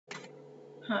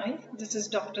Hi, this is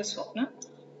Dr. Swapna.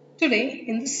 Today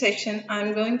in this session I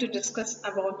am going to discuss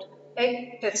about egg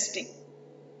testing.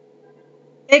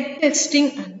 Egg testing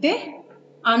ante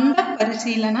అండ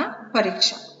పరిశీలన పరీక్ష.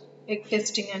 Egg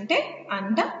testing ante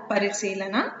అండ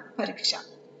పరిశీలన పరీక్ష.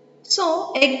 So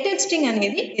egg testing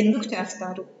అనేది ఎందుకు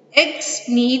చేస్తారు? Eggs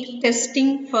need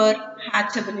testing for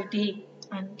hatchability.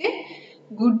 అంటే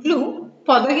గుడ్లు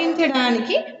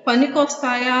పొదగించడానికి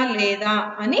పనికొస్తాయా లేదా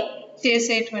అని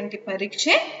చేసేటువంటి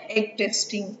పరీక్షే ఎగ్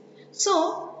టెస్టింగ్. సో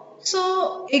సో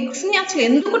ఎగ్స్ని అసలు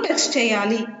ఎందుకు టెస్ట్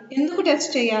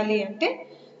చేయాలి అంటే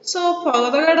so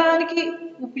పొదగడానికి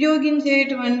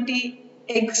ఉపయోగించేటువంటి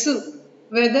eggs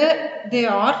whether they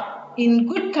are in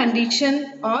good condition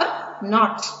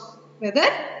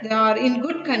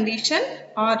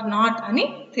or not అని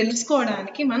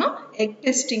తెలుసుకోవడానికి మనం ఎగ్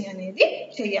టెస్టింగ్ అనేది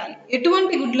చేయాలి.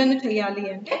 ఎటువంటి గుడ్లను చేయాలి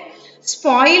అంటే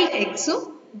spoiled eggs,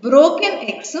 broken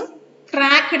eggs,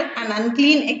 cracked and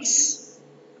unclean eggs.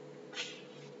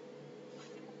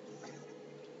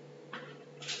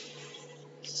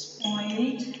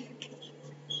 Spoiled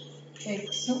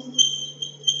eggs,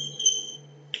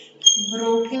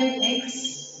 broken eggs,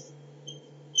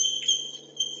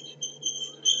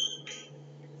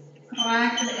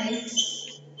 cracked eggs,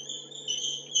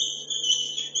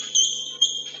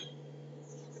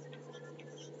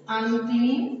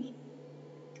 unclean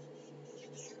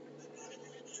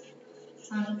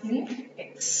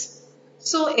eggs.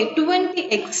 So ఎటువంటి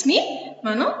ఎగ్స్ ని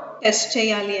మనం టెస్ట్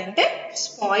చేయాలి అంటే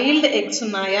స్పాయిల్డ్ ఎగ్స్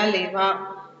ఉన్నాయా లేవా,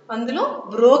 అందులో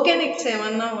బ్రోకెన్ ఎగ్స్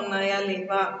ఏమన్నా ఉన్నాయా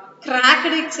లేవా,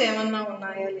 క్రాక్డ్ ఎగ్స్ ఏమన్నా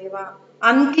ఉన్నాయా లేవా,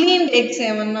 అన్క్లీన్డ్ ఎగ్స్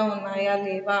ఏమన్నా ఉన్నాయా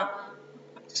లేవా.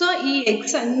 సో ఈ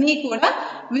ఎగ్స్ అన్నీ కూడా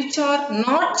which are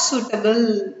not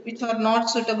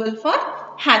suitable for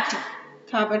hatching.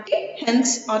 కాబట్టి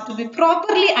hence are to be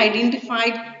properly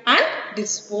identified and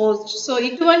disposed. So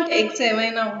ఇటువంటి ఎగ్స్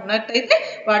ఏమైనా ఉన్నట్టయితే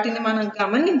వాటిని మనం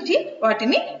గమనించి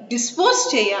వాటిని డిస్పోజ్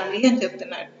చేయాలి అని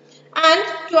చెప్తున్నాడు. And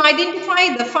to identify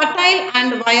the fertile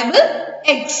and viable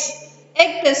eggs,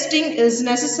 egg testing is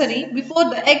necessary before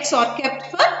the eggs are kept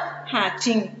for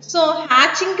hatching. So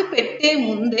hatching కి పెట్టే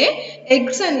ముందే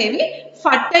ఎగ్స్ అనేవి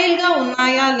ఫర్టైల్ గా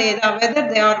ఉన్నాయా లేదా,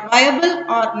 whether they are viable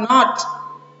are not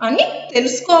అని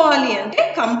తెలుసుకోవాలి అంటే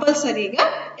కంపల్సరీగా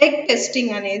ఎగ్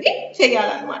టెస్టింగ్ అనేది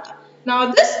చేయాలన్నమాట. Now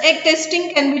this egg testing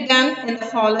can be done in the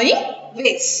following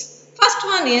ways. First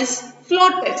one is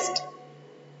float test.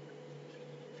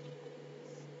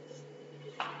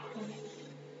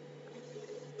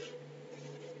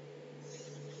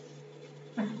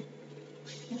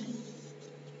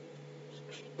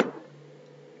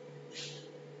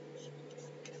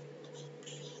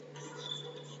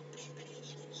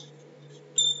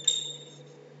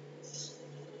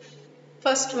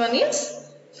 First one is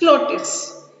float test.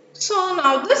 So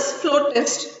now this float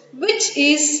test, which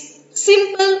is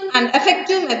simple and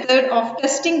effective method of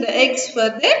testing the eggs for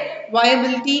their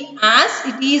viability as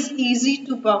it is easy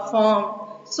to perform.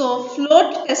 So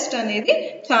float test అనేది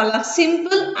చాలా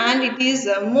simple and it is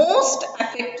the most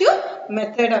effective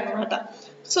method అన్నమాట.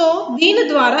 So దీని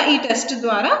ద్వారా, ఈ test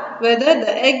ద్వారా whether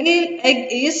the egg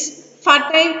is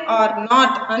fertile are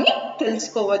not అని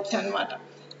తెలుసుకోవచ్చు అన్నమాట.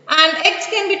 And eggs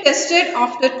can be tested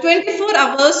after 24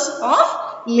 hours of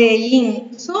laying.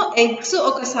 So eggs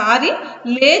ఒకసారి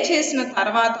లే చేసిన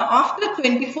తర్వాత ఆఫ్టర్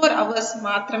 24 hours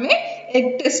మాత్రమే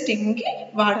ఎగ్ టెస్టింగ్ కి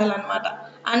వాడాలన్నమాట.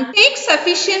 And take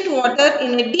sufficient water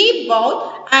in a deep bowl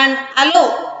and allow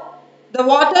the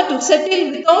water to settle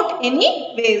without any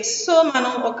waves. So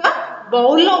మనం ఒక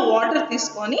బౌల్లో water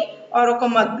తీసుకొని ఆర్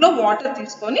ఒక మగ్లో వాటర్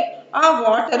తీసుకొని ఆ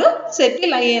వాటర్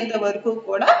సెటిల్ అయ్యేంత వరకు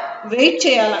కూడా వెయిట్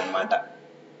చేయాలన్నమాట.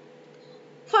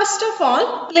 First of all,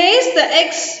 place the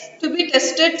eggs to be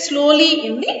tested slowly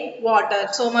in the water.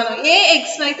 So మనం ఏ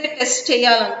ఎగ్స్ అయితే టెస్ట్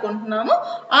చేయాలనుకుంటున్నామో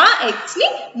ఆ ఎగ్స్ ని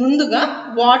ముందుగా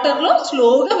వాటర్ లో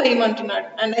స్లోగా వేయమంటున్నాడు.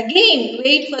 And again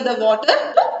wait for the water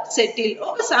to settle.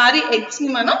 ఒకసారి ఎగ్స్ ని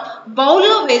మనం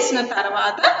బౌల్లో వేసిన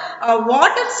తర్వాత ఆ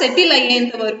వాటర్ సెటిల్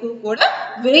అయ్యేంత వరకు కూడా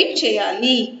వెయిట్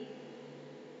చేయాలి.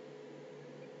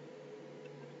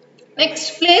 Next,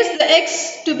 place the eggs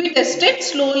to be tested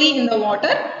slowly in the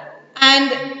water and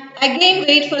again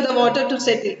wait for the water to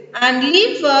settle and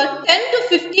leave for 10 to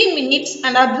 15 minutes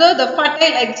and observe the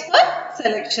fertile eggs for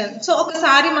selection. So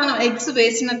ఒకసారి మనం eggs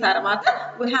వేసిన తర్వాత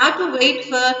we have to wait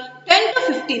for 10 to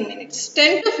 15 minutes.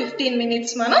 10 to 15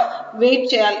 minutes మనం wait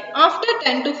చేయాలి. After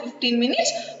 10 to 15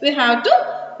 minutes we have to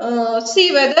see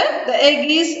whether the egg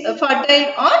is fertile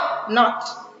or not.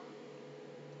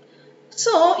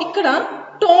 So ఇక్కడ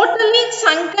totally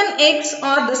sunken eggs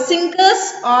or the sinkers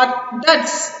or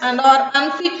duds and are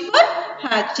unfit for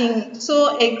hatching. So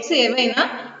eggs ఏవైనా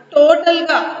total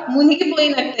గా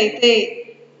మునిగిపోయినట్టయితే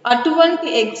అటువంటి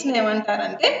eggs ని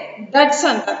ఏమంటారంటే డడ్స్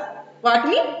అంటారు.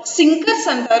 వాటిని సింకర్స్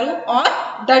అంటారు are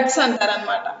డడ్స్ అంటారు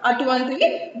అనమాట. అటువంటివి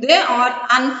they are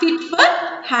unfit for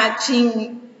hatching.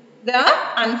 They are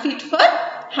unfit for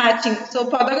hatching. So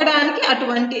పొదగడానికి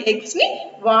అటువంటి ఎగ్స్ ని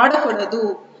వాడకూడదు.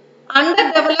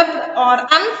 Underdeveloped or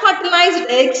unfertilized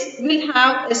eggs will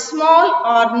have a small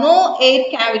or no air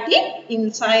cavity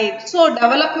inside. So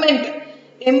development,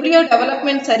 embryo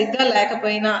development సరిగ్గా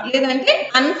లేకపోయినా లేదంటే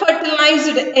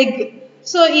అన్ఫర్టిలైజ్డ్ ఎగ్,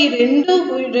 సో ఈ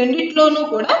రెండిట్లోనూ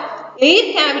కూడా air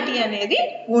cavity అనేది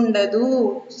ఉండదు.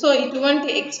 సో ఇటువంటి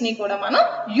ఎగ్స్ ని కూడా మనం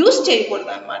యూజ్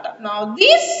చేయకూడదు అనమాట. Now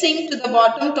these sync to the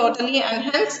bottom totally and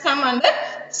hence come under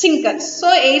సింకర్స్. So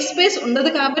air space ఉండదు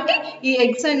కాబట్టి ఈ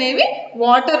ఎగ్స్ అనేవి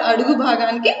వాటర్ అడుగు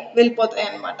భాగానికి వెళ్ళిపోతాయి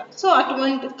అన్నమాట. సో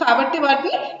కాబట్టి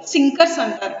వాటిని సింకర్స్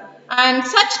అంటారు. And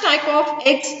such type of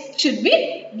eggs should be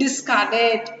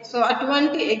discarded. So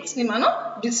అటువంటి eggs ని మనం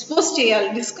డిస్పోజ్ చేయాలి,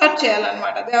 డిస్కార్డ్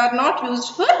చేయాలన్నమాట. They are not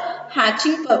used for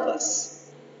hatching purpose.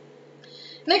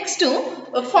 Next,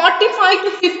 45 to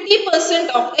 50%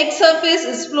 of egg surface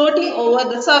is floating over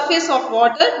the surface of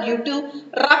water due to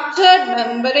ruptured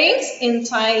membranes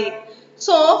inside.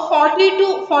 So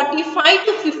 45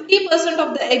 to 50% of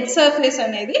the egg surface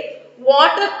అనేది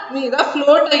water మీద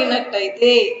float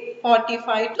అయినట్టయితే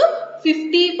 45 to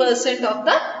 50% of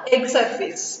the egg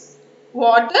surface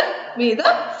water మీద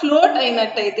float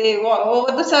అయినట్టయితే,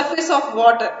 over the surface of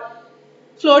water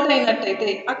float అయినట్టయితే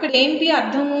అక్కడ ఏంటి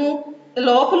అర్థము,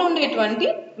 లోపల ఉండేటువంటి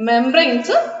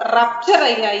మెంబ్రెయిన్స్ రప్చర్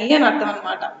అయ్యాయి అని అర్థం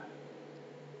అనమాట.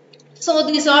 So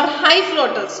these are high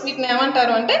floaters. వీటిని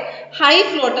ఏమంటారు అంటే హై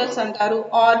ఫ్లోటర్స్ అంటారు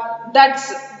are డడ్స్,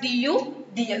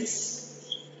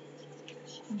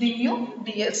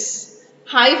 DUDS,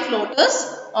 high floaters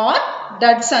are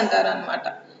డడ్స్ అంటారు అనమాట.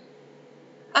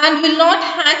 and will not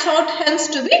hatch out, hence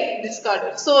to be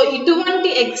discarded. So ఇటువంటి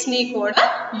ఎగ్స్ ని కూడా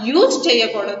యూజ్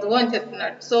చేయకూడదు అని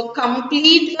చెప్తున్నాడు. సో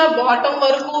కంప్లీట్ గా బాటమ్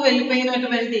వరకు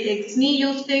వెళ్ళిపోయినటువంటి ఎగ్స్ ని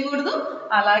యూజ్ చేయకూడదు.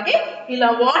 అలాగే ఇలా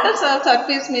వాటర్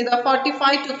సర్ఫేస్ మీద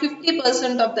 45 to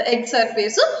 50% of the egg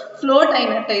surface float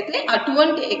అయినట్టయితే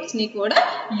అటువంటి ఎగ్స్ ని కూడా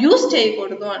యూజ్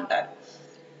చేయకూడదు అంటారు.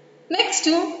 నెక్స్ట్,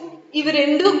 ఇవి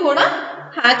రెండు కూడా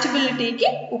హ్యాచబిలిటీకి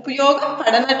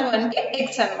ఉపయోగపడనటువంటి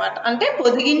ఎగ్స్ అన్నమాట. అంటే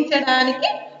పొదిగించడానికి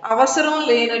అవసరం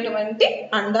లేనటువంటి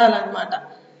అండాలన్నమాట.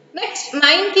 Next,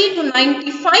 90 to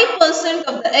 95%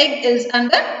 of the egg is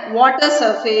under water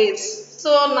surface.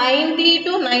 So 90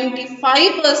 to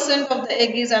 95% of the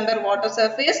egg is under water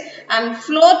surface and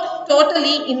float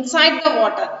totally inside the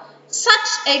water. Such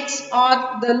eggs are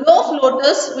the low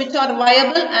floaters which are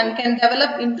viable and can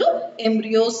develop into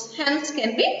embryos, hence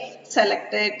can be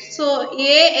selected. So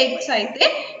A eggs అయితే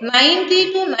 90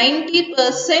 to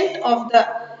 90% of the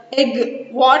egg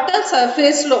water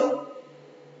surface లో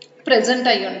present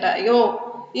అయి ఉంటాయో,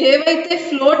 ఏవైతే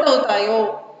float అవుతాయో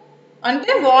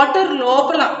అంటే water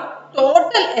లోపల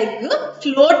total egg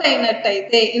float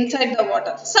అయినట్టయితే inside the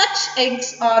water, such eggs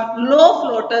are లో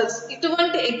ఫ్లోటర్స్.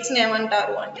 ఇటువంటి ఎగ్స్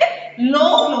ఏమంటారు అంటే లో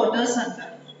ఫ్లోటర్స్ అంటారు.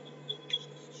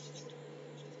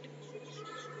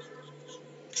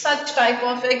 Such type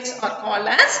of eggs are called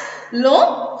as low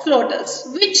floaters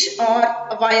which are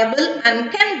viable and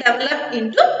can develop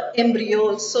into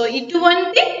embryos. So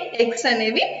ఇటువంటి eggs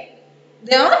అనేవి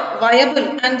they are viable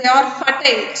and they are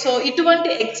fertile. So ఇటువంటి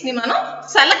eggs ని మనం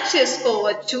సెలెక్ట్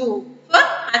చేసుకోవచ్చు for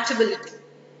hatchability.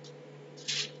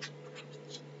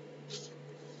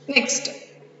 నెక్స్ట్,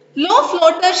 లో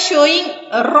floater sowing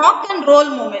rock and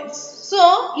role moments. So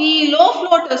ఈ లో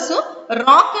floaters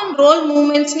rock and role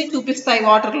moments ని చూపిస్తాయి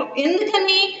వాటర్ లో.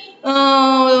 ఎందుకని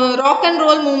రాక్ అండ్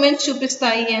రోల్ మూమెంట్స్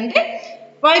చూపిస్తాయి అంటే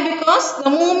why? Because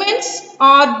the movements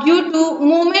are due to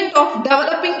movement of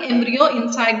developing embryo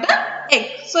inside the egg.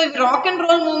 So if rock and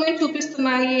roll movement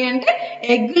చూపిస్తున్నాయి అంటే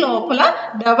ఎగ్ లోపల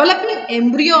developing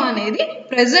embryo అనేది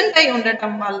ప్రెజెంట్ అయి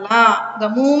ఉండటం వల్ల, the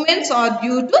movements are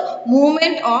due to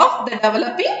movement of the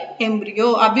developing embryo,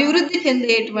 అభివృద్ధి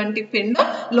చెందేటువంటి పిండం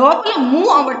లోపల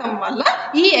మూవ్ అవ్వటం వల్ల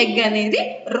ఈ ఎగ్ అనేది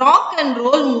రాక్ అండ్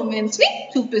రోల్ మూమెంట్స్ ని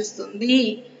చూపిస్తుంది.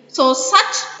 So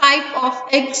such type of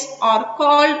eggs are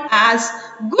called as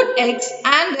good eggs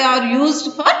and they are used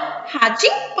for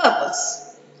hatching purpose.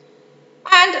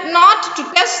 And not to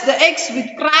test the eggs with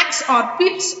cracks or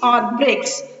pits or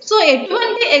breaks. So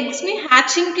ఎటువంటి eggs ని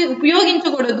hatching కి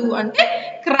ఉపయోగించకూడదు అంటే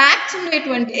cracks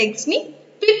ఉండేటువంటి eggs ని,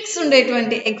 pits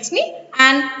ఉండేటువంటి eggs ని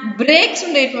and breaks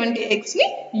ఉండేటువంటి ఎగ్స్ ని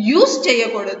యూజ్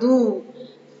చేయకూడదు.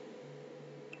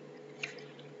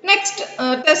 Next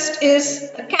test is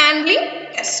క్యాండ్లింగ్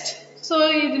test. So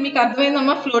ఇది మీకు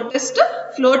అర్థమైందమ్మా ఫ్లోట్ టెస్ట్.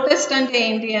 ఫ్లోట్ టెస్ట్ అంటే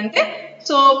ఏంటి అంటే,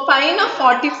 సో పైన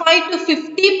 45 to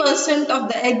 50% of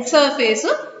the egg surface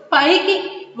పైకి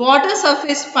వాటర్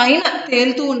సర్ఫేస్ పైన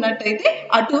తేలుతూ ఉన్నట్టయితే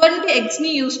అటువంటి ఎగ్స్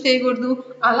ని యూజ్ చేయకూడదు.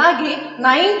 అలాగే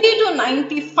 90 to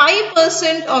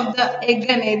 95% ఆఫ్ ద ఎగ్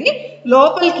అనేది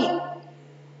లోపలికి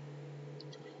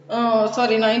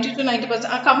 90 to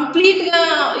 90% కంప్లీట్గా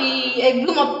ఈ ఎగ్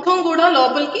మొత్తం కూడా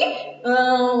లోపలికి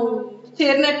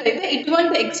చేరినట్టయితే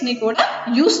ఇటువంటి ఎగ్స్ ని కూడా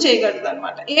యూజ్ చేయగలదు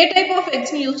అనమాట. ఏ టైప్ ఆఫ్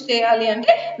ఎగ్స్ ని యూజ్ చేయాలి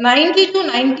అంటే 90 to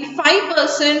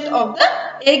 95% of the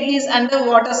egg is under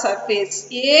water surface.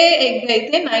 A egg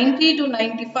అయితే 90 to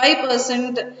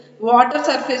 95% వాటర్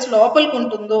సర్ఫేస్ లోపలికి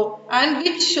ఉంటుందో and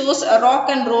which shows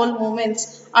rock and role moments,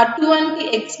 అటువంటి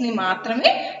ఎగ్స్ ని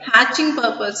మాత్రమే హ్యాచింగ్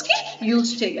పర్పస్ కి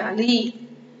యూజ్ చేయాలి.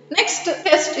 Next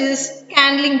test is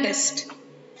candling test.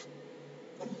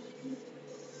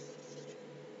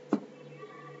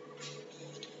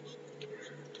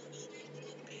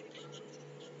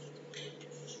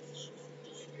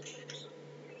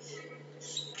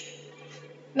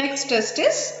 Next test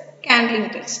is candling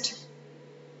test.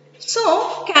 So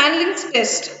candling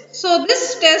test. So this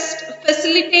test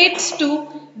facilitates to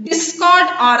discard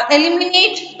or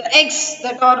eliminate the eggs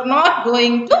that are not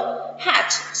going to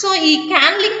hatch. So ఈ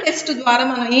candling test ద్వారా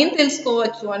మనం ఏం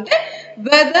తెలుసుకోవచ్చు అంటే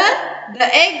whether the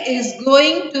egg is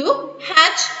going to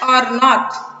hatch or not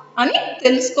అని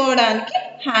తెలుసుకోవడానికి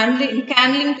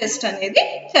candling test అనేది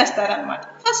చేస్తారన్నమాట.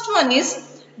 First one is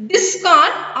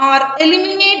discard or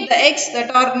eliminate the eggs that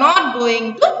are not going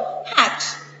to hatch.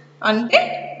 అంటే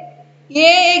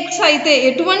ఏ ఎగ్స్ అయితే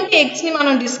ఎటువంటి ఎగ్స్ ని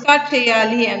మనం డిస్కార్డ్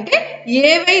చేయాలి అంటే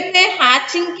ఏవైతే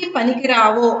హ్యాచింగ్ కి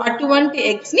పనికిరావో అటువంటి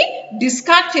ఎగ్స్ ని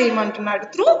డిస్కార్డ్ చేయమంటున్నాడు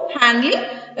త్రూ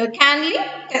క్యాండ్లింగ్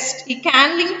టెస్ట్. ఈ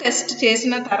క్యాండ్లింగ్ టెస్ట్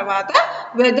చేసిన తర్వాత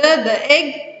whether the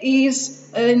egg is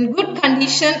in good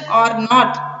condition or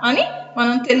not అని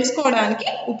మనం తెలుసుకోవడానికి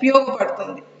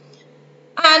ఉపయోగపడుతుంది.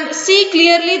 And see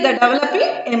clearly the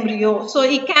developing embryo. So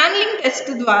ఈ క్యాండ్లింగ్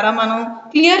టెస్ట్ ద్వారా మనం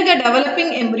క్లియర్గా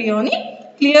డెవలపింగ్ ఎంబ్రియోని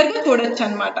క్లియర్గా చూడొచ్చు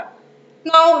అనమాట.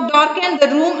 Now darken the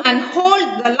room and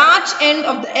hold the large end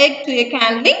of the egg to A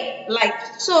క్యాండ్లింగ్ light.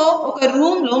 So ఒక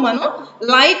రూమ్లో మనం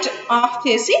లైట్ ఆఫ్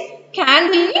చేసి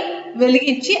క్యాండిల్ని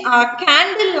వెలిగించి ఆ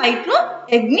క్యాండిల్ లైట్లో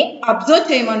ఎగ్ని అబ్జర్వ్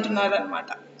చేయమంటున్నారు అనమాట.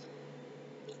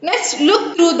 Next look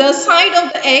through the side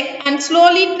of the egg and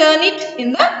slowly turn it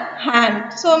in the hand.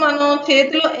 So మనం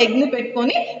చేతిలో ఎగ్ని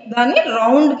పెట్టుకొని దాన్ని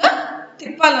రౌండ్గా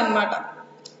తిప్పాలన్నమాట.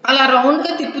 అలా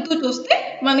రౌండ్గా తిప్పుతూ చూస్తే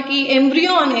మనకి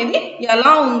ఎంబ్రియో అనేది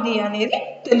ఎలా ఉంది అనేది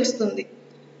తెలుస్తుంది.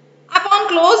 Upon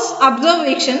close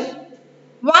observation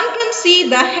one can see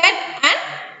the head and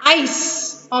eyes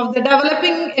of the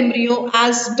developing embryo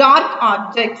as dark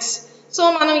objects. So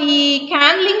మనం ఈ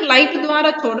క్యాండ్లింగ్ లైట్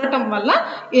ద్వారా చూడటం వల్ల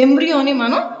ఎంబ్రియోని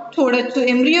మనం చూడొచ్చు.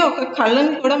 ఎంబ్రియో ఒక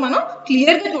కళ్ళని కూడా మనం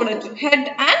క్లియర్గా చూడొచ్చు. హెడ్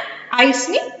అండ్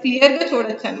ఐస్ని క్లియర్గా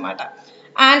చూడొచ్చు అనమాట.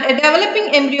 And a developing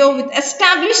embryo with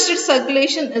established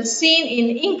circulation is seen in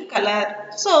ink color.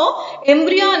 So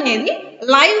embryo అనేది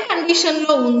live condition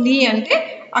లో ఉంది అంటే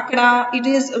అక్కడ it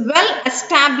is well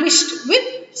established with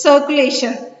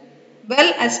circulation.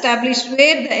 Well established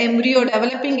where the embryo,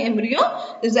 developing embryo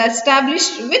is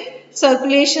established with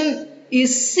circulation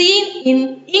is seen in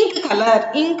ink color.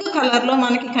 Ink color లో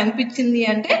మనకి కనిపించింది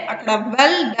అంటే అక్కడ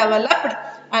well developed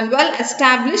and well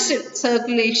established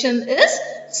circulation is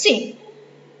seen.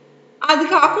 అది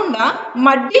కాకుండా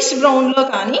మడ్డిష్ బ్రౌన్లో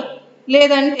కానీ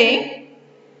లేదంటే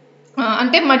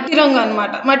అంటే మట్టి రంగు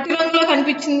అనమాట. మట్టి రంగులో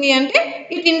కనిపించింది అంటే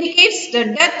it indicates the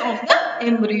death of the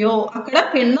embryo. అక్కడ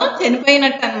పిండం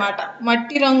చనిపోయినట్టు అనమాట.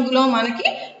 మట్టి రంగులో మనకి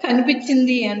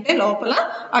కనిపించింది అంటే లోపల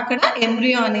అక్కడ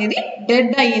ఎంబ్రియో అనేది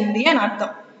డెడ్ అయ్యింది అని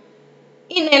అర్థం.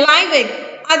 ఇన్ ఎ లైవ్ ఎగ్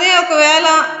అదే ఒకవేళ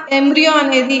ఎంబ్రియో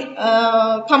అనేది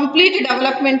కంప్లీట్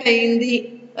డెవలప్మెంట్ అయ్యింది,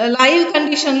 లైవ్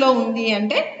కండిషన్లో ఉంది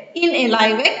అంటే in a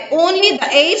live egg only the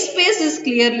air space is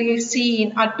clearly seen.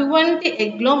 అటువంటి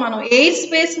ఎగ్ లో మనం ఎయిర్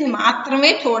స్పేస్ ని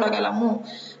మాత్రమే చూడగలము.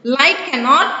 Light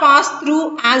cannot pass through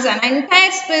as an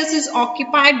entire space is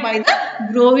occupied by the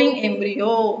growing embryo.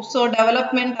 So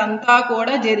development అంతా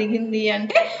కూడా జరిగింది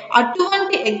అంటే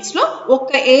అటువంటి ఎగ్స్ లో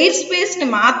ఒక ఎయిర్ స్పేస్ ని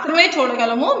మాత్రమే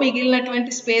చూడగలము.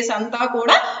 మిగిలినటువంటి స్పేస్ అంతా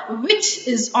కూడా which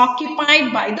is occupied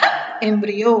by the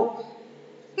embryo.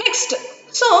 Next,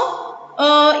 so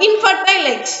infertile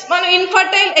eggs. మనం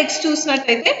ఇన్ఫర్టైల్ ఎగ్స్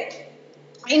చూసినట్టయితే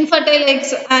infertile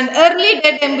eggs and early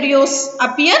dead embryos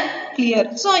appear clear.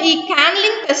 So ఈ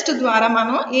క్యాండ్లింగ్ టెస్ట్ ద్వారా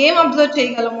మనం ఏం అబ్జర్వ్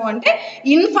చేయగలము అంటే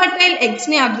ఇన్ఫర్టైల్ ఎగ్స్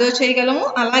ని అబ్జర్వ్ చేయగలము.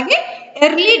 అలాగే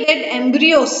ఎర్లీ డెడ్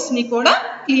ఎంబ్రియోస్ ని కూడా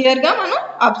క్లియర్ గా మనం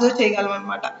అబ్జర్వ్ చేయగలం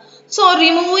అనమాట. So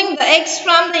removing the eggs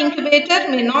from the incubator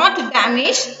may not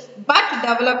damage but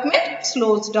development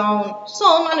slows down. So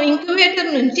మనం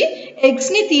ఇంక్యుబేటర్ నుంచి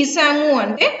ఎగ్స్ ని తీసాము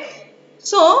అంటే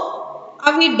సో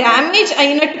అవి డ్యామేజ్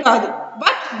అయినట్టు కాదు,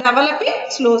 but developing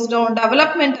slows down,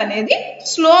 development అనేది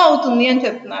స్లో అవుతుంది అని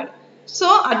చెప్తున్నాడు. సో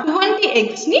అటువంటి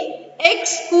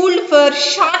eggs cooled for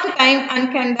short time and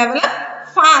can develop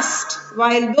fast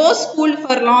while those cooled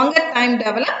for longer time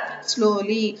develop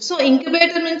slowly. So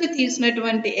incubator నుంచి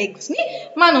తీసినటువంటి ఎగ్స్ని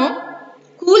మనం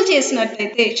కూల్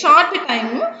చేసినట్టయితే, షార్ట్ టైం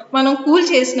మనం కూల్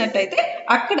చేసినట్టయితే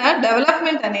అక్కడ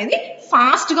డెవలప్మెంట్ అనేది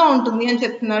ఫాస్ట్గా ఉంటుంది అని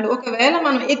చెప్తున్నాడు. ఒకవేళ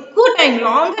మనం ఎక్కువ టైం,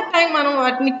 లాంగర్ టైం మనం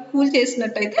వాటిని కూల్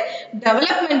చేసినట్టయితే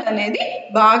డెవలప్మెంట్ అనేది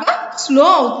బాగా స్లో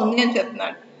అవుతుంది అని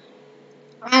చెప్తున్నాడు.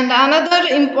 And another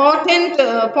important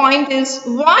point is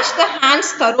wash the hands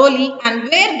thoroughly and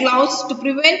wear gloves to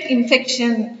prevent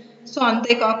infection. So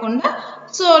అంతేకాకుండా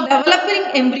సో డెవలపింగ్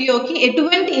ఎంబ్రియోకి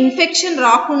ఎటువంటి ఇన్ఫెక్షన్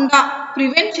రాకుండా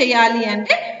ప్రివెంట్ చేయాలి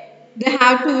అంటే they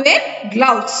have to wear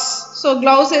gloves. So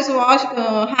gloves వేసి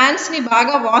హ్యాండ్స్ని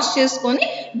బాగా వాష్ చేసుకొని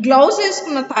గ్లౌస్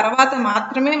వేసుకున్న తర్వాత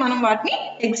మాత్రమే మనం వాటిని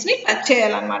ఎగ్స్ని టచ్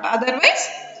చేయాలన్నమాట. Otherwise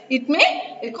it may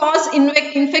cause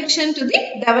infection to the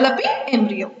developing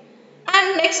embryo.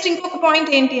 And next ఇంకొక పాయింట్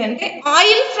ఏంటి అంటే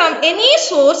oil from any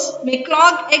source May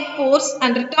clog egg pores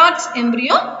and రిటార్డ్స్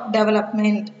embryo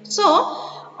development. So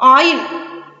oil,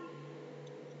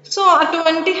 so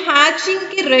అటువంటి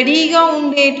హ్యాచింగ్కి రెడీగా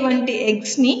ఉండేటువంటి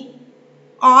ఎగ్స్ని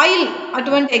ఆయిల్,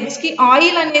 అటువంటి ఎగ్స్కి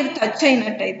ఆయిల్ అనేది టచ్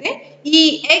అయినట్టయితే ఈ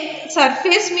ఎగ్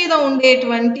సర్ఫేస్ మీద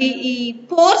ఉండేటువంటి ఈ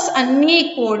పోర్స్ అన్నీ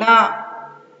కూడా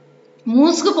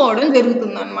మూసుకుపోవడం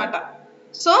జరుగుతుంది అన్నమాట.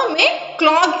 So May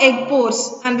clog egg pores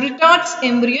and రిటార్డ్స్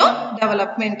embryo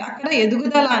development, అక్కడ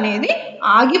ఎదుగుదల అనేది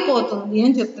ఆగిపోతుంది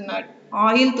అని చెప్తున్నాడు.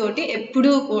 ఆయిల్ తోటి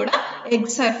ఎప్పుడూ కూడా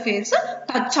ఎగ్ సర్ఫేస్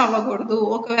టచ్ అవ్వకూడదు.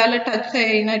 ఒకవేళ టచ్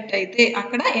అయినట్టయితే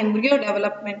అక్కడ ఎంబ్రియో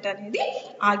డెవలప్మెంట్ అనేది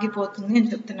ఆగిపోతుంది అని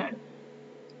చెప్తున్నాడు.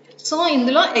 సో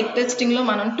ఇందులో ఎగ్ టెస్టింగ్లో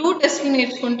మనం 2 టెస్ట్లు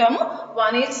నేర్చుకుంటాము.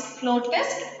 One is float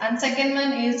test and second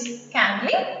one is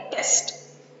క్యాండ్లింగ్ test.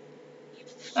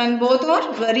 And both are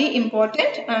very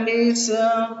important and is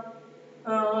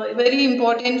very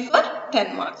important for 10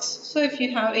 marks. So if you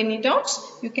have any doubts,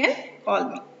 you can call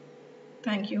me.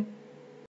 Thank you.